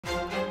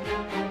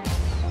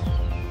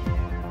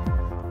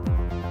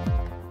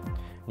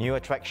New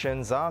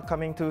attractions are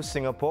coming to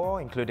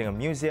Singapore, including a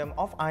museum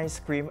of ice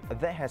cream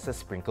that has a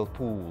sprinkled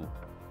pool.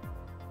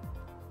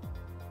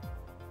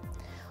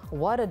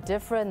 What a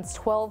difference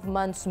 12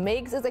 months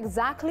makes. It's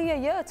exactly a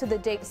year to the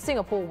date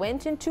Singapore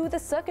went into the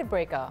circuit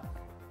breaker.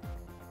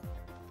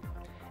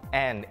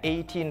 And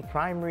 18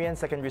 primary and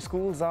secondary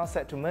schools are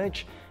set to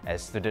merge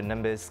as student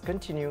numbers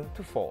continue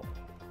to fall.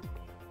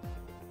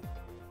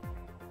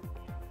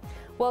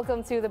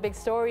 Welcome to The Big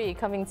Story,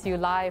 coming to you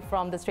live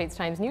from the Straits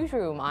Times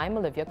newsroom. I'm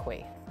Olivia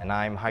Quay. And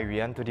I'm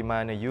Hairianto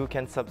Dimana. You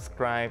can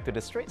subscribe to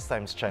the Straits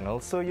Times channel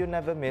so you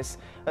never miss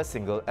a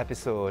single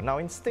episode. Now,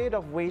 instead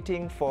of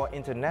waiting for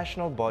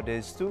international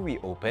borders to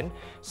reopen,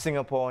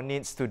 Singapore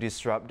needs to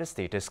disrupt the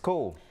status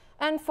quo.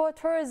 And for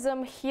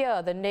tourism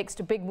here, the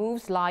next big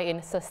moves lie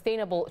in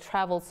sustainable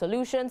travel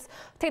solutions,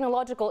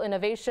 technological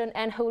innovation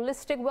and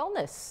holistic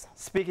wellness.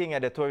 Speaking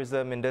at the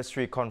Tourism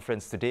Industry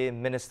Conference today,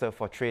 Minister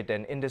for Trade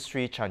and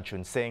Industry Chan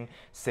Chun Sing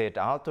said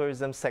our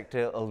tourism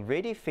sector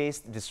already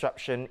faced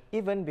disruption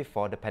even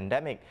before the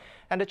pandemic.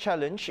 And the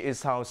challenge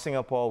is how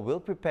Singapore will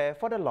prepare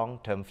for the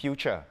long-term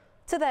future.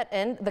 To that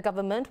end, the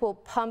government will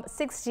pump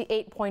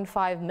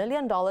 $68.5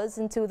 million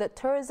into the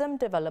Tourism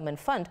Development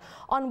Fund,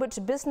 on which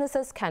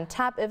businesses can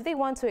tap if they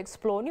want to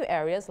explore new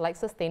areas like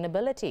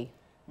sustainability.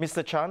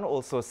 Mr. Chan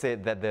also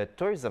said that the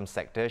tourism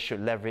sector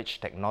should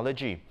leverage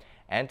technology.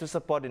 And to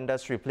support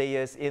industry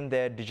players in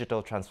their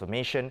digital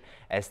transformation,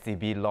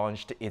 STB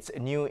launched its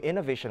new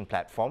innovation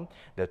platform,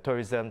 the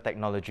Tourism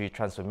Technology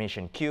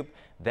Transformation Cube,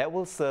 that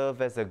will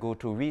serve as a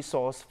go-to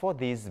resource for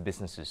these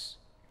businesses.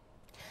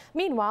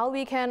 Meanwhile,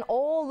 we can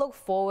all look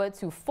forward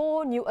to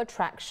 4 new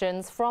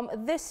attractions from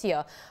this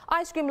year.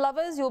 Ice cream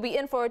lovers, you'll be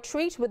in for a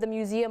treat with the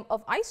Museum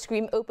of Ice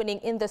Cream opening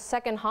in the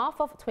second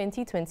half of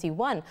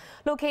 2021.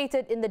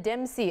 Located in the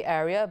Dempsey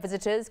area,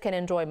 visitors can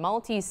enjoy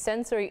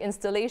multi-sensory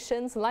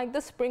installations like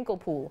the sprinkle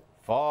pool.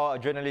 For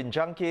adrenaline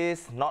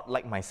junkies, not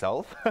like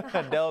myself,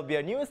 there'll be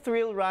a new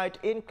thrill ride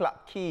in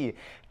Clarke Quay.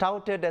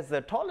 Touted as the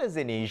tallest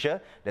in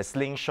Asia, the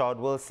slingshot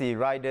will see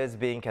riders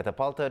being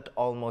catapulted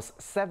almost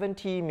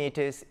 70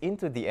 meters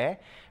into the air,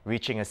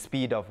 reaching a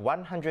speed of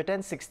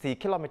 160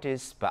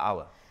 kilometers per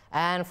hour.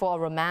 And for a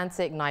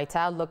romantic night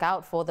out, look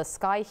out for the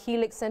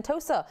SkyHelix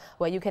Sentosa,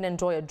 where you can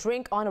enjoy a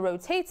drink on a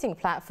rotating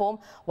platform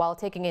while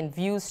taking in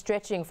views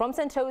stretching from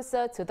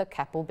Sentosa to the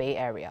Keppel Bay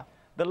area.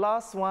 The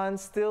last one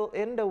still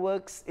in the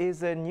works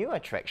is a new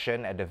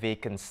attraction at the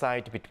vacant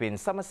site between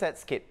Somerset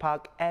Skate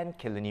Park and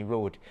Killiney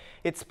Road.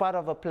 It's part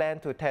of a plan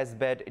to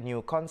testbed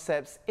new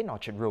concepts in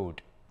Orchard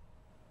Road.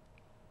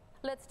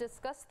 Let's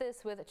discuss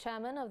this with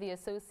Chairman of the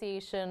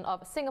Association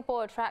of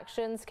Singapore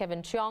Attractions,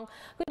 Kevin Cheong.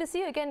 Good to see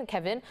you again,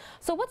 Kevin.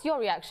 So what's your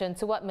reaction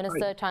to what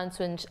Minister Chan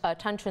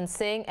Chun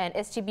Sing and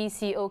SGB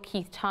CEO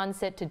Keith Tan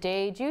said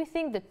today? Do you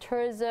think the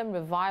tourism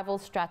revival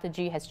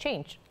strategy has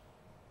changed?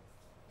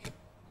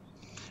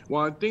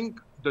 Well, I think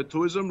the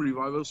tourism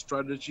revival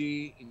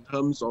strategy in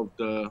terms of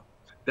the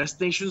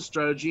destination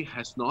strategy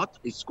has not.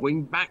 It's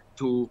going back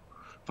to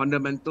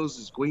fundamentals.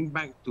 It's going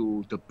back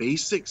to the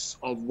basics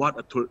of what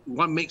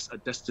makes a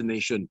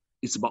destination.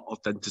 It's about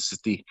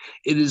authenticity.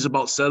 It is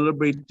about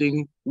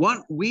celebrating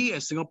what we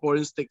as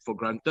Singaporeans take for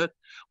granted,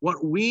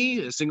 what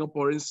we as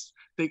Singaporeans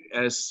take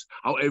as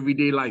our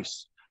everyday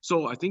lives.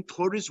 So I think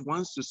tourists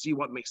want to see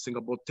what makes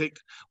Singapore tick,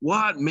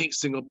 what makes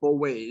Singapore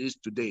where it is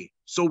today.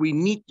 So we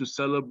need to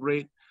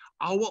celebrate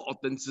our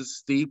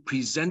authenticity,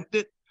 present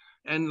it,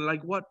 and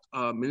like what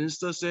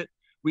Minister said,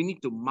 we need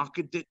to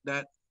market it,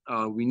 that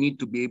we need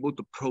to be able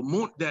to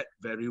promote that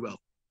very well.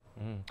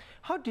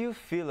 How do you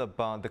feel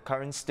about the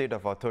current state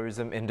of our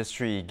tourism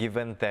industry,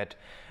 given that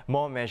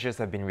more measures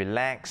have been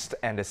relaxed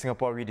and the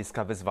Singapore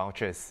rediscovers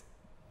vouchers?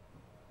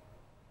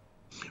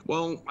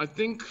 Well, I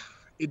think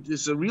it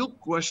is a real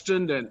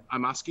question that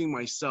I'm asking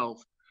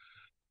myself.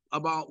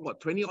 About what,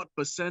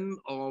 20%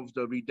 of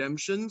the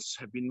redemptions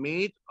have been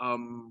made.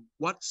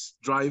 What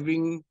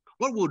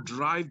will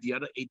drive the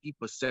other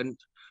 80%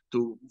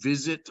 to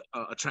visit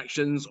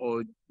attractions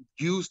or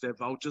use their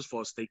vouchers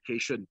for a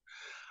staycation?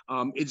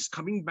 It's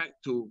coming back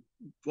to,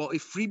 well,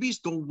 if freebies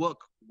don't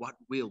work, what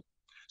will?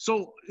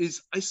 So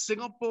is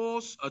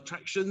Singapore's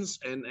attractions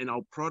and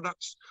our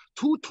products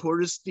too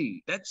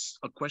touristy? That's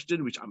a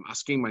question which I'm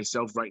asking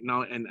myself right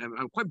now, and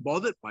I'm quite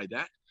bothered by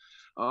that.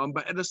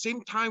 But at the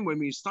same time, when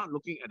we start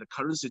looking at the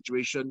current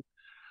situation,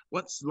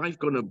 what's life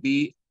going to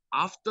be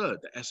after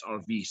the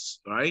SRVs,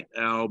 right?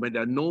 When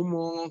there are no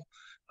more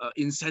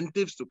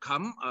incentives to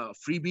come,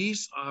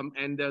 freebies,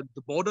 and the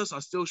borders are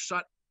still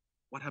shut,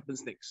 what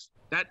happens next?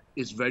 That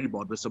is very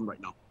bothersome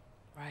right now.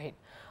 Right.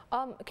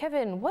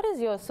 Kevin, what is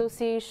your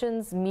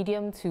association's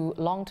medium to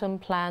long-term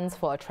plans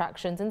for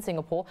attractions in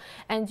Singapore?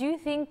 And do you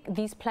think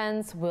these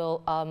plans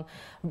will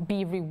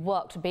be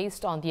reworked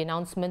based on the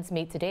announcements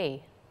made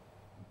today?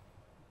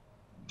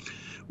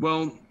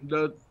 Well,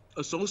 the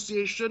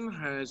association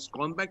has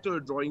gone back to the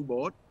drawing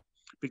board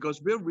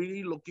because we're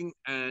really looking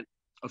at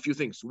a few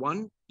things.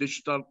 One,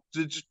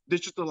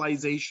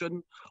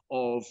 digitalization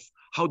of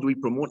how do we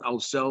promote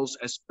ourselves,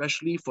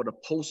 especially for the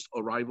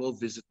post-arrival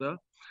visitor.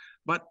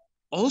 But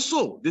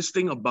Also, this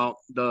thing about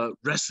the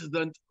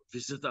resident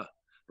visitor,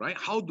 right?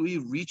 How do we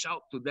reach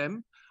out to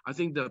them? I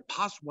think the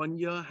past 1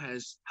 year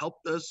has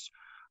helped us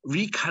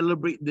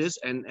recalibrate this,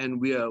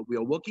 and we are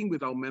working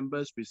with our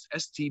members, with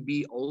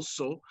STB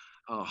also.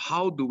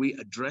 How do we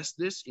address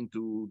this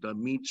into the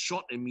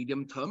short and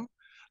medium term?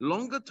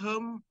 Longer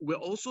term, we're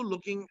also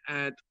looking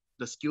at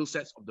the skill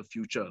sets of the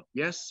future.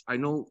 Yes, I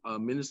know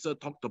Minister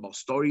talked about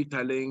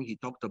storytelling. He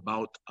talked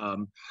about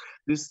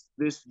this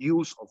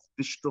use of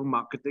digital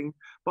marketing.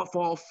 But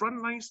for our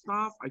frontline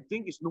staff, I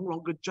think it's no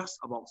longer just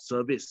about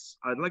service.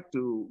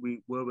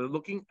 We're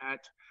looking at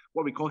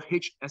what we call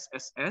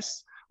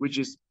HSSS, which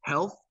is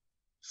health,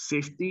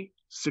 safety,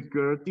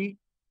 security,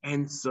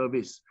 and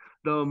service.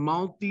 The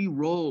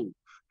multi-role,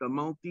 the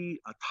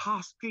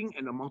multi-tasking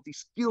and the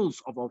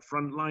multi-skills of our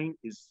frontline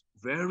is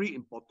very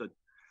important.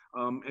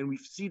 And we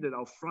see that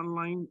our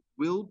frontline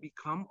will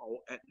become, or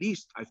at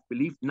least I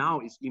believe now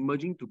is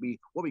emerging to be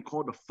what we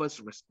call the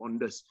first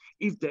responders.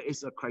 If there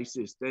is a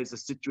crisis, there is a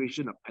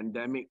situation, a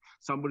pandemic,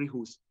 somebody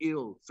who's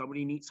ill,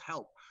 somebody needs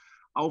help,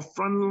 our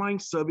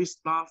frontline service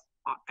staff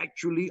are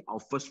actually our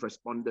first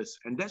responders.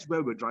 And that's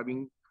where we're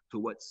driving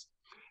towards.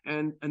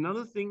 And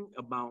another thing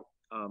about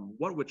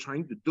what we're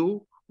trying to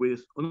do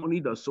with not only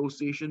the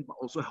association, but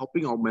also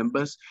helping our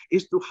members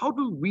is to how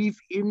to weave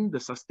in the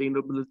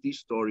sustainability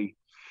story.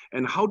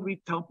 And how do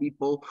we tell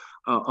people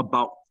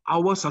about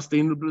our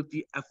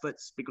sustainability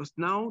efforts? Because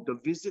now the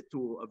visit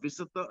to a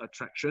visitor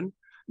attraction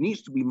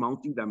needs to be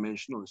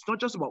multidimensional. It's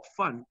not just about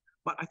fun,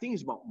 but I think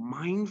it's about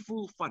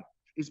mindful fun.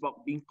 It's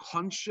about being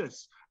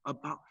conscious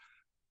about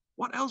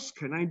what else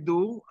can I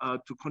do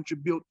to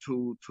contribute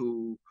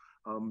to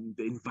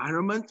the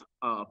environment,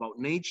 about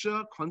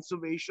nature,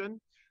 conservation.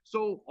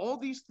 So all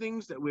these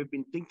things that we've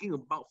been thinking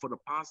about for the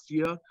past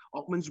year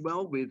augments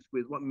well with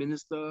what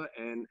Minister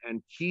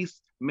and Keith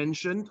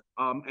mentioned.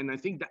 And I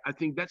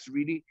think that's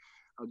really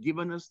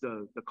given us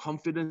the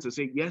confidence to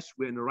say, yes,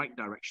 we're in the right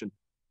direction.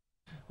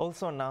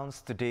 Also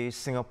announced today,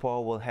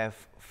 Singapore will have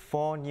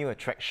 4 new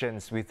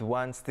attractions, with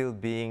one still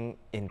being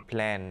in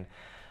plan.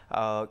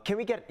 Can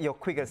we get your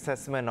quick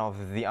assessment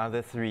of the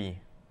other 3?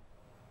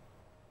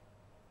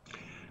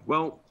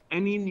 Well,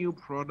 any new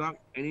product,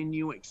 any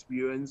new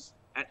experience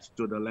adds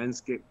to the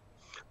landscape.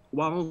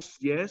 Whilst,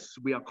 yes,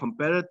 we are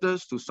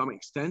competitors to some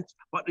extent,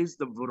 but it's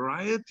the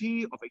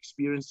variety of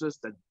experiences,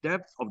 the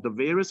depth of the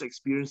various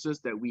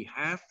experiences that we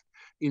have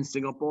in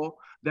Singapore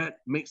that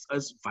makes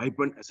us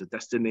vibrant as a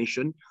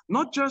destination,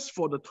 not just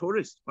for the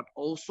tourists, but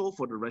also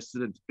for the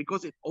residents,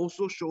 because it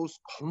also shows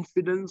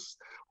confidence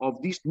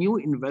of these new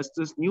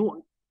investors,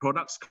 new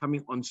products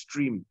coming on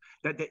stream,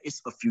 that there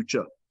is a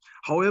future.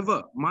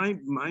 However, my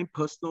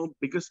personal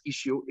biggest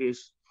issue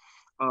is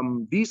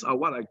these are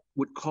what I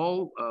would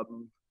call,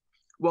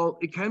 well,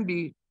 it can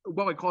be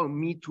what I call a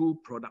Me Too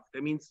product.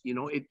 That means, you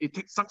know, it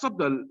sucks up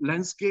the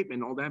landscape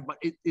and all that, but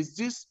is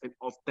this an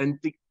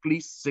authentically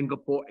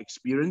Singapore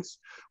experience?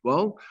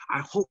 Well, I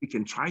hope we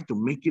can try to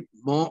make it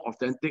more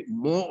authentic,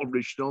 more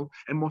original,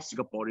 and more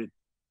Singaporean.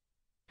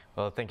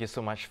 Well, thank you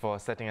so much for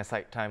setting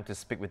aside time to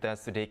speak with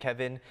us today,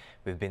 Kevin.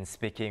 We've been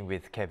speaking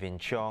with Kevin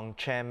Cheong,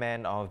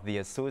 Chairman of the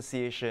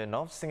Association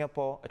of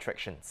Singapore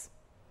Attractions.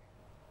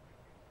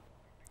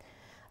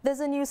 There's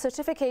a new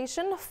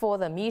certification for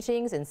the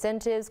meetings,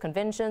 incentives,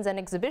 conventions and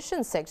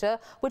exhibitions sector,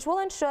 which will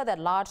ensure that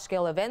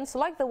large-scale events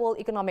like the World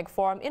Economic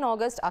Forum in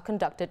August are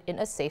conducted in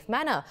a safe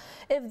manner.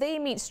 If they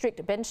meet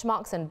strict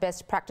benchmarks and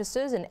best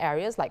practices in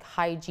areas like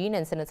hygiene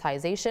and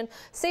sanitization,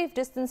 safe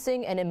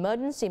distancing and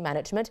emergency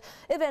management,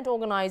 event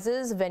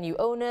organizers, venue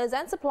owners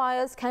and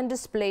suppliers can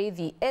display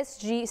the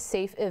SG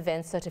Safe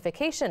Event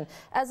certification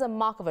as a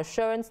mark of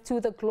assurance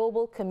to the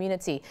global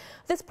community.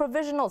 This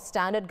provisional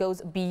standard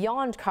goes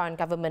beyond current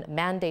government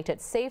mandates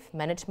safe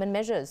management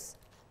measures.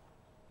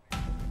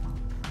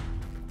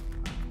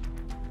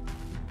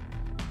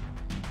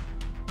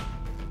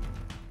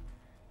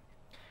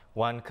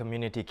 One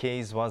community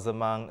case was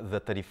among the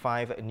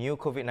 35 new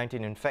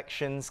COVID-19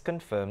 infections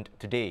confirmed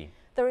today.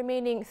 The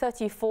remaining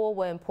 34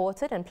 were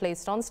imported and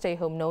placed on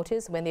stay-home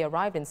notice when they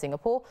arrived in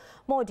Singapore.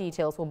 More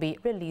details will be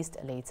released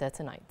later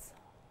tonight.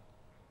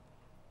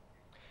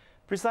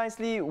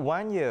 Precisely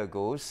 1 year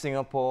ago,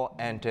 Singapore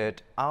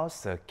entered our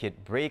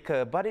circuit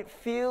breaker, but it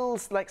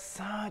feels like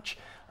such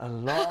a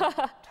long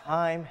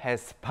time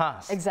has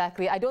passed.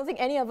 Exactly. I don't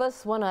think any of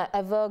us want to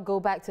ever go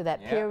back to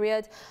that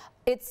period.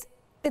 It's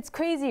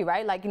crazy,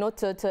 right? Like, you know,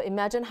 to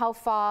imagine how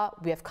far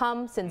we have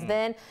come since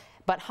then,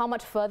 but how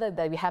much further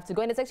that we have to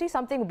go. And it's actually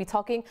something we'll be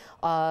talking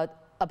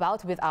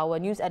about with our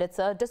news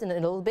editor just in a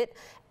little bit.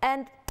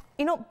 And,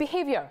 you know,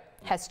 behavior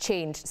has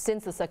changed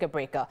since the circuit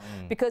breaker,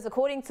 because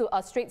according to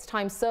a Straits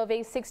Times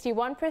survey,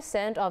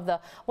 61% of the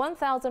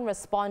 1,000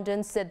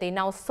 respondents said they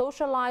now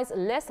socialize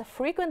less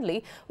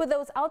frequently with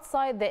those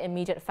outside their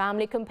immediate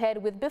family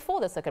compared with before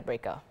the circuit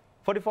breaker.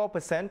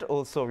 44%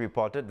 also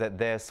reported that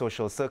their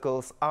social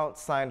circles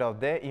outside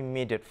of their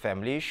immediate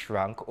family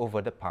shrunk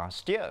over the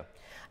past year.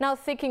 Now,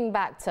 thinking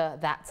back to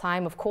that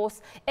time, of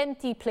course,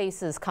 empty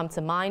places come to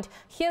mind.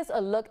 Here's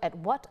a look at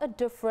what a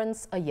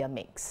difference a year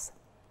makes.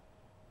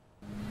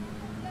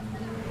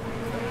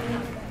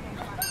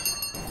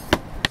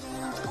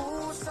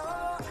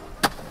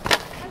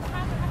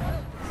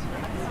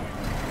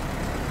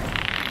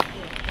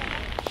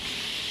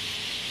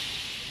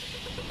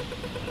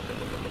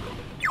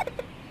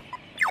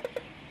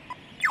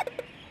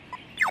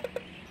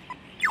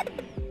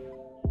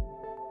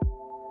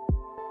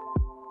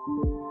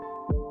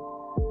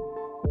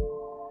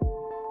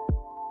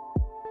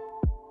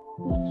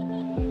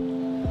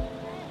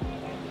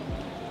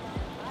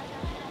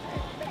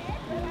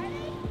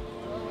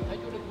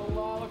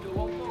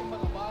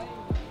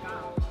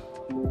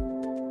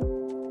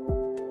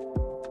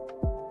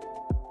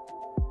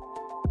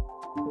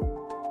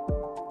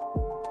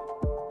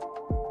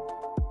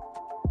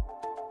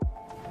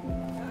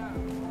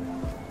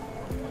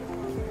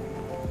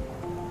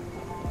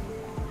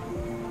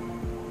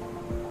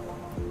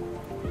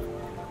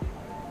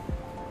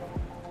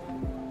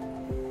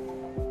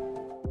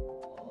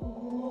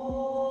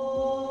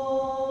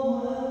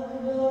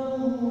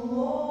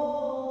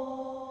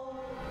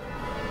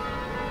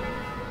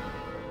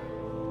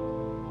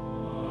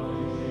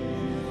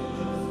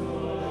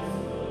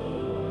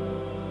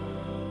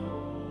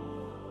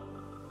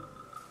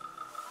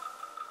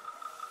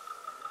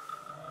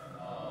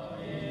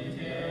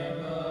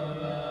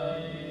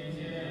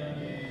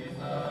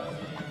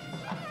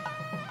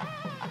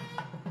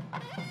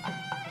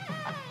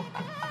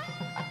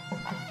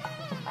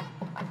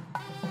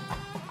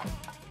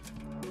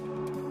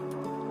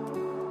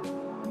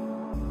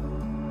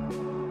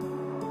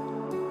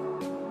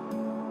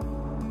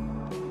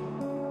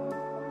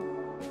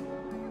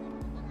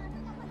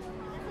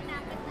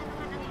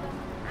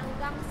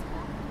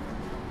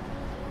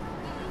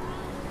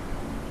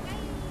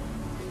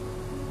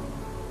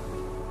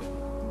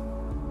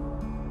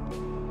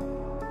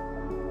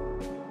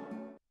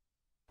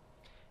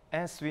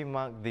 As we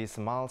mark this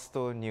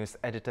milestone, news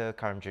editor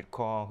Karamjit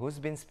Kaur, who's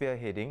been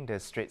spearheading the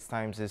Straits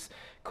Times'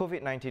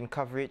 COVID-19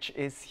 coverage,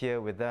 is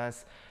here with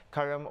us.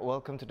 Karam,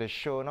 welcome to the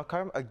show. Now,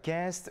 Karam, a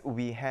guest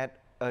we had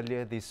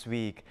earlier this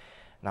week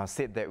now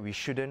said that we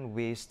shouldn't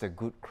waste a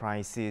good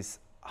crisis.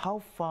 How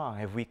far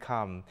have we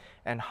come,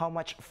 and how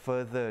much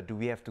further do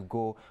we have to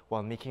go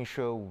while making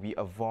sure we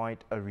avoid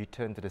a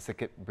return to the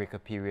circuit breaker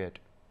period?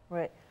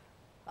 Right.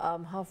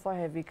 How far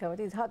have we come? I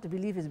think it's hard to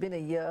believe it's been a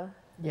year.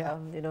 Yeah.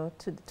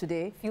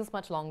 Today. Feels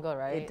much longer,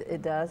 right?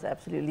 It does,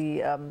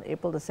 absolutely.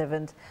 April the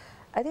 7th.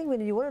 I think when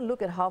you want to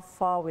look at how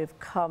far we've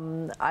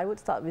come, I would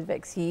start with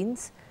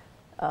vaccines.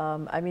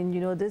 I mean,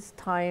 this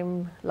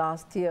time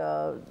last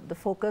year, the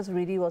focus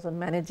really was on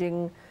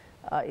managing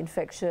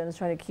infections,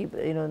 trying to keep,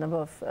 the number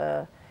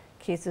of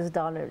cases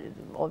down.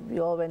 We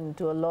all went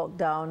into a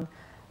lockdown.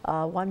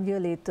 1 year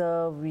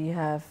later, we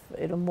have,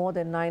 more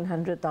than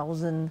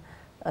 900,000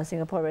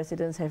 Singapore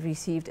residents have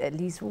received at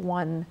least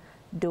one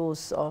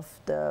dose of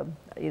the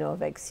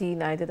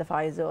vaccine, either the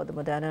Pfizer or the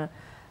Moderna.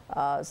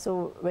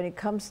 So when it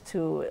comes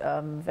to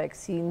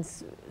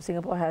vaccines,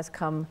 Singapore has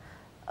come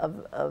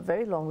a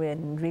very long way,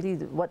 and really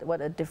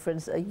what a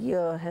difference a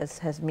year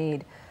has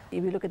made.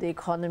 If you look at the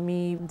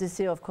economy, this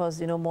year, of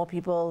course, more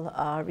people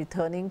are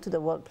returning to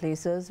the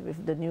workplaces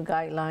with the new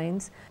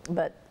guidelines.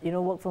 But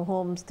work from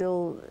home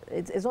still,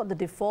 it's not the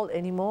default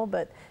anymore.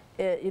 But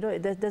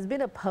there's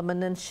been a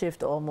permanent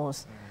shift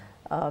almost.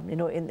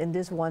 In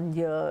this 1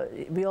 year,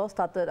 we all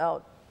started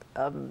out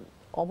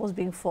almost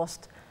being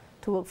forced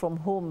to work from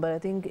home, but I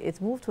think it's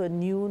moved to a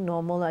new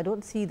normal. I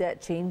don't see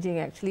that changing,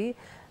 actually.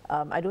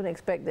 I don't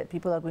expect that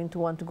people are going to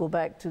want to go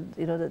back to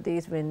the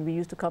days when we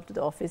used to come to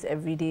the office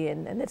every day,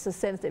 and that's the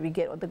sense that we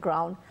get on the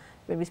ground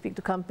when we speak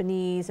to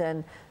companies,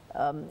 and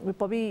we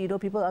probably,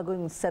 people are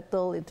going to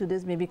settle into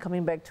this, maybe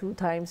coming back 2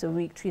 times a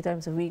week, 3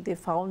 times a week. They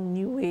found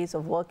new ways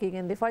of working,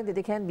 and they find that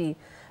they can be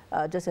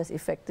just as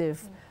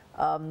effective.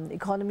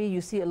 Economy,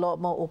 you see a lot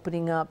more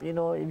opening up. If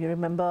you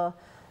remember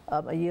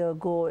a year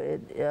ago,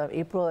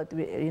 April, at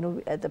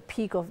the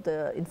peak of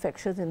the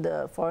infections in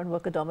the foreign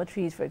worker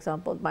dormitories, for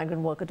example,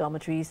 migrant worker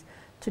dormitories,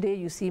 today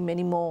you see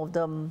many more of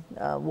them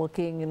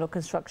working.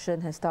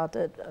 Construction has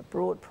started,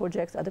 road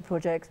projects, other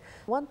projects.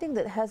 One thing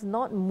that has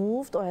not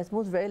moved, or has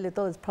moved very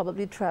little, is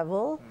probably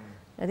travel.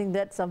 I think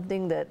that's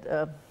something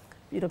that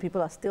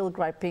people are still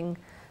griping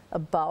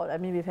about. I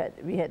mean,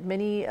 we had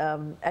many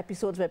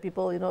episodes where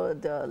people,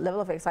 the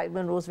level of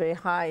excitement rose very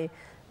high.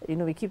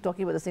 We keep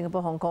talking about the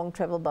Singapore-Hong Kong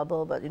travel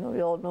bubble, but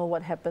we all know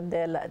what happened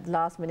there.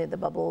 Last minute, the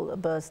bubble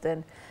burst,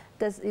 and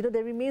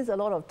there remains a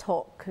lot of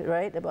talk,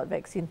 right, about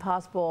vaccine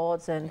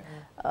passports and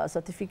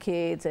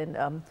certificates,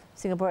 and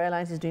Singapore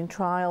Airlines is doing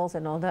trials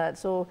and all that.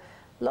 So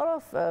a lot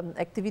of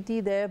activity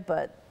there,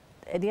 but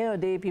at the end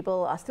of the day,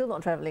 people are still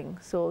not traveling.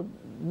 So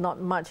not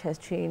much has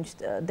changed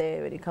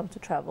there when it comes to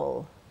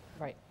travel.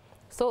 Right.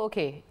 So,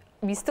 okay,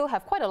 we still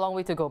have quite a long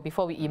way to go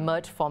before we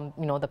emerge from,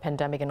 the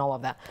pandemic and all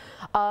of that.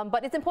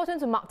 But it's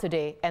important to mark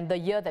today and the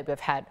year that we've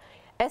had.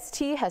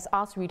 ST has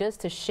asked readers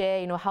to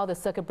share, how the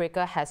circuit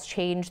breaker has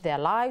changed their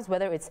lives,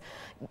 whether it's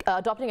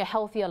adopting a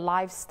healthier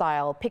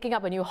lifestyle, picking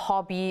up a new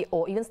hobby,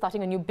 or even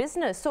starting a new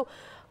business. So,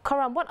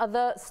 Karam, what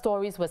other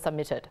stories were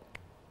submitted?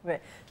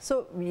 Right.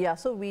 So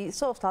we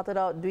sort of started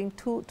out doing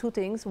two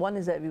things. One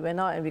is that we went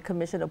out and we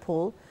commissioned a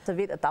poll,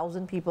 surveyed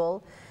 1,000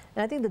 people.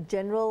 And I think the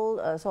general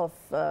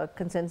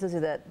consensus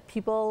is that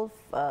people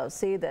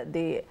say that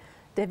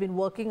they've been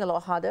working a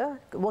lot harder.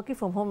 Working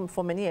from home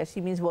for many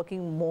actually means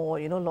working more,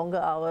 longer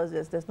hours.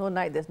 There's no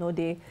night, there's no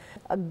day.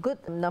 A good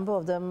number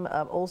of them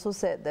also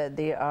said that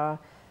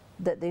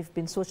they've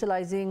been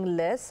socializing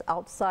less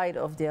outside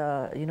of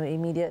their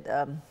immediate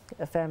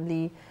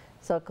family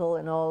circle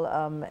and all.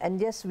 And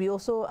yes, we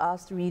also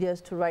asked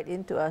readers to write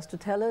into us to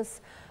tell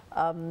us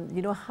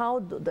how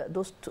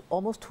those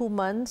almost 2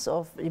 months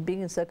of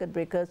being in circuit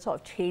breaker sort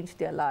of changed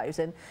their lives.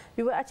 And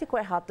we were actually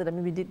quite heartened. I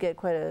mean, we did get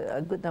quite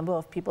a good number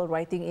of people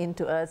writing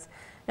into us.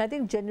 And I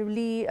think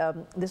generally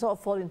they sort of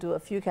fall into a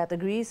few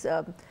categories.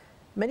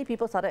 Many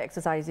people started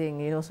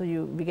exercising, so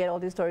we get all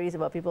these stories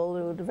about people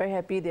who are very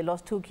happy they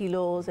lost 2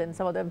 kilos, and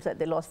some of them said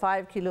they lost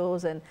 5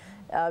 kilos, and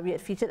we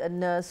had featured a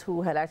nurse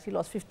who had actually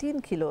lost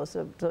 15 kilos.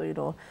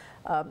 So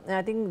and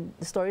I think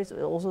the stories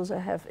also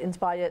have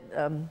inspired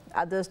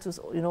others to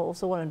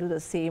also want to do the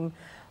same.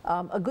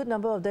 A good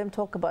number of them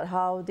talk about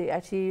how they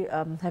actually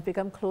have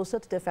become closer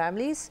to their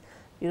families,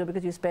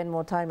 because you spend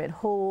more time at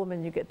home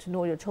and you get to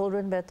know your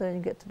children better and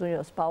you get to know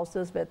your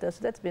spouses better. So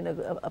that's been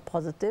a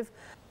positive.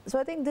 So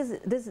I think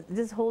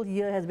this whole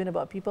year has been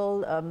about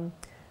people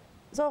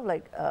sort of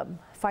like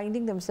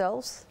finding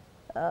themselves,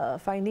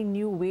 finding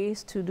new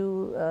ways to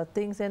do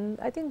things, and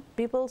I think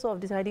people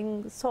sort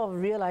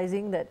of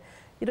realizing that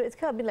it's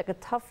kind of been like a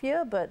tough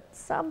year, but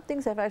some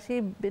things have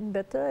actually been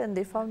better, and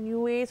they found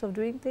new ways of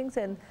doing things,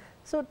 and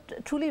so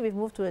truly we've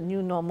moved to a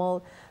new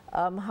normal.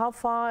 How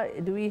far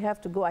do we have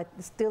to go?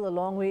 Still a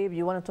long way. If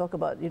you want to talk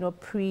about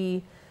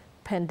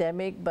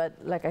pre-pandemic, but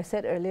like I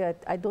said earlier,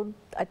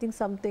 I think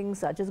some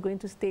things are just going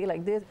to stay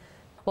like this.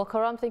 Well,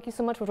 Karam, thank you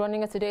so much for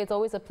joining us today. It's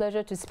always a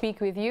pleasure to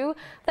speak with you.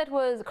 That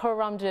was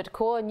Karamjit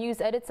Kaur, news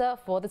editor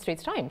for The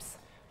Straits Times.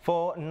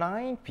 For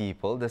 9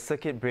 people, the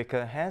circuit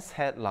breaker has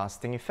had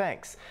lasting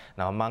effects.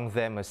 Now, among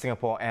them, a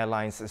Singapore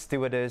Airlines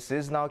stewardess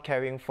is now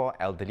caring for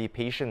elderly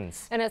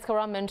patients. And as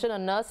Karam mentioned, a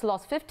nurse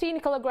lost 15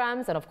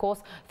 kilograms and, of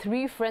course,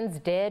 3 friends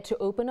dared to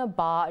open a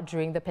bar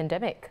during the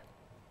pandemic.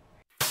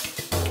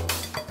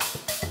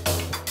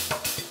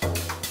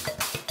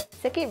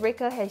 Circuit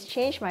breaker has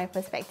changed my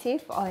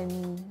perspective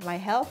on my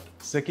health.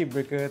 Circuit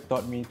breaker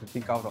taught me to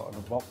think out of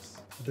the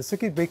box. The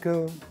circuit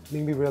breaker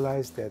made me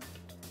realize that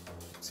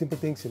simple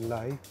things in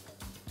life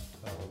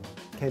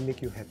can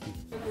make you happy.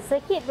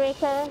 Circuit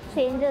breaker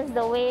changes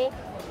the way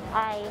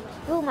I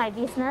do my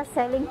business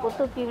selling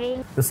putu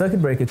piring. The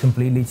circuit breaker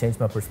completely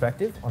changed my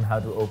perspective on how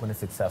to open a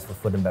successful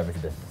food and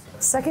beverage business.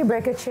 Circuit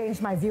breaker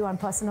changed my view on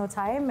personal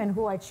time and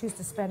who I choose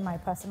to spend my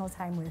personal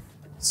time with.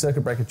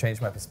 Circuit breaker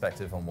changed my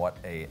perspective on what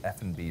a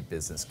F&B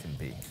business can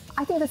be.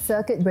 I think the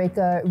circuit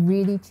breaker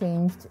really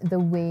changed the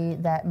way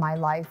that my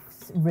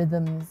life's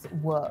rhythms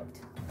worked.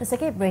 The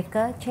circuit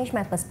breaker changed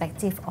my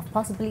perspective of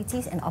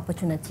possibilities and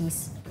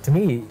opportunities. To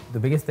me, the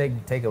biggest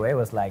takeaway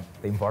was like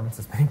the importance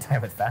of spending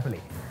time with family.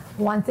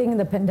 One thing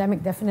the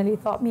pandemic definitely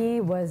taught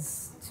me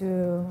was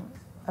to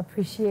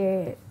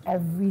appreciate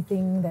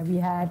everything that we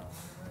had,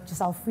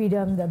 just our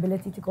freedom, the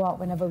ability to go out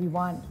whenever we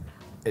want.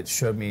 It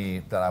showed me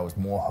that I was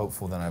more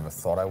hopeful than I ever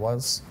thought I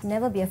was.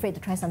 Never be afraid to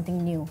try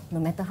something new, no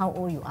matter how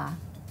old you are.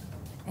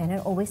 And then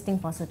always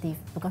think positive,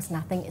 because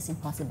nothing is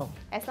impossible.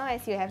 As long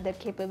as you have the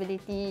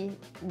capability,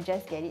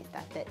 just get it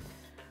started.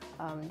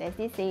 There's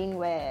this saying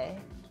where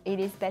it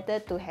is better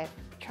to have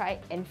tried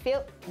and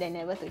failed than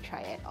never to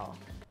try at all.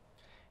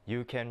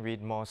 You can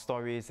read more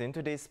stories in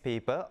today's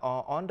paper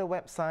or on the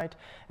website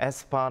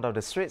as part of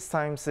the Straits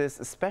Times'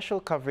 special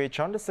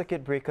coverage on the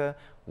circuit breaker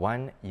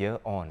 1 year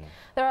on.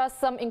 There are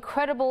some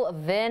incredible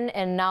then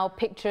and now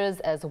pictures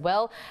as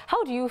well.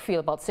 How do you feel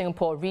about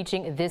Singapore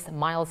reaching this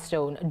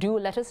milestone? Do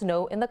let us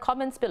know in the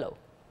comments below.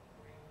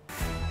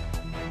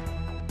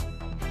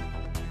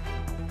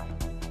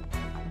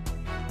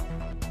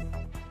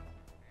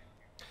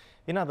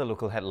 In other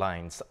local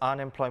headlines,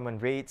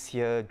 unemployment rates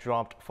here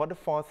dropped for the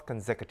 4th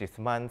consecutive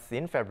month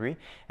in February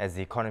as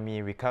the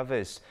economy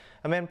recovers.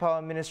 A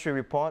Manpower Ministry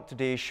report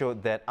today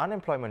showed that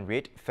unemployment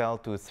rate fell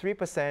to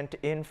 3%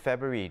 in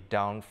February,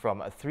 down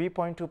from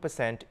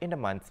 3.2% in the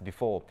month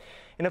before.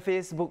 In a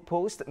Facebook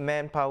post,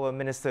 Manpower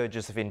Minister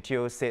Josephine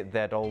Teo said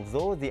that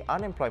although the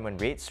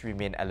unemployment rates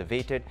remain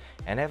elevated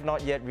and have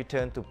not yet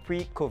returned to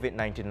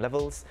pre-COVID-19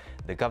 levels,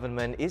 the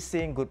government is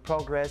seeing good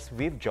progress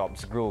with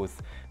jobs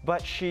growth.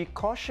 But she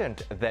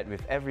cautioned that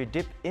with every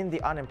dip in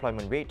the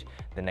unemployment rate,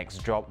 the next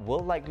drop will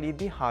likely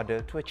be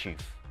harder to achieve.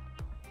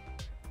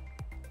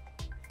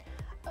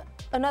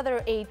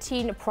 Another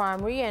 18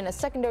 primary and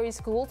secondary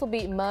schools will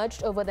be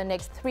merged over the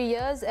next 3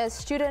 years as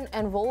student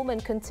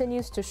enrollment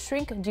continues to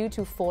shrink due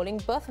to falling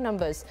birth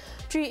numbers.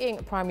 Tri Eng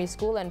Primary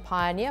School and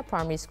Pioneer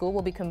Primary School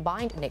will be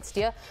combined next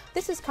year.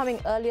 This is coming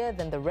earlier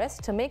than the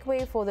rest to make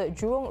way for the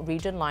Jurong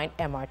Region Line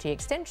MRT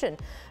extension.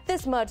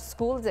 This merged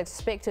school is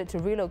expected to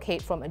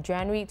relocate from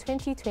January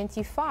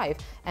 2025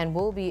 and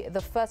will be the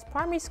first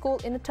primary school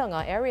in the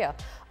Tengah area.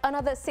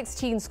 Another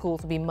 16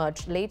 schools will be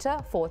merged later,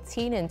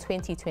 14 in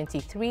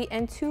 2023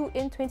 and 2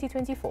 in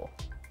 2024.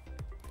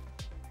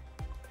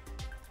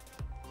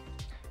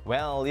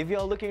 Well, if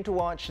you're looking to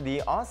watch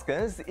the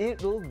Oscars,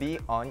 it will be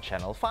on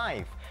Channel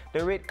 5.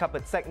 The red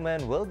carpet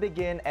segment will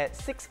begin at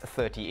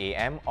 6:30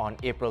 a.m. on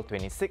April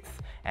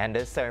 26th and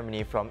the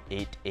ceremony from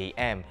 8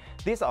 a.m.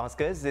 This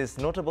Oscars is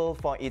notable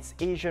for its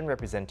Asian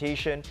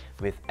representation,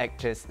 with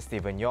actors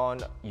Steven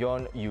Yeun,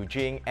 Yeon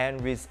Yoo-jing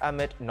and Riz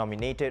Ahmed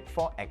nominated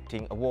for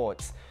acting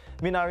awards.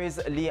 Minari's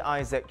Lee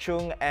Isaac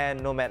Chung and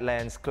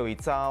Nomadland's Chloe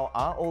Zhao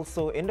are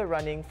also in the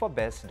running for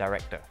Best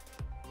Director.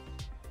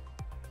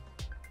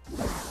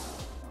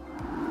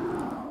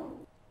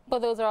 Well,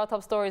 those are our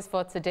top stories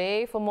for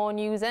today. For more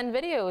news and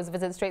videos,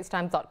 visit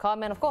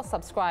straitstimes.com and of course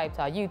subscribe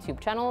to our YouTube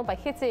channel by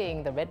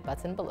hitting the red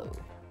button below.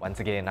 Once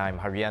again, I'm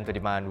Haryanto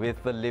Diman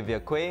with Olivia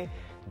Quay.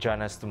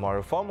 Join us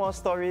tomorrow for more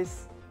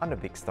stories on The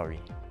Big Story.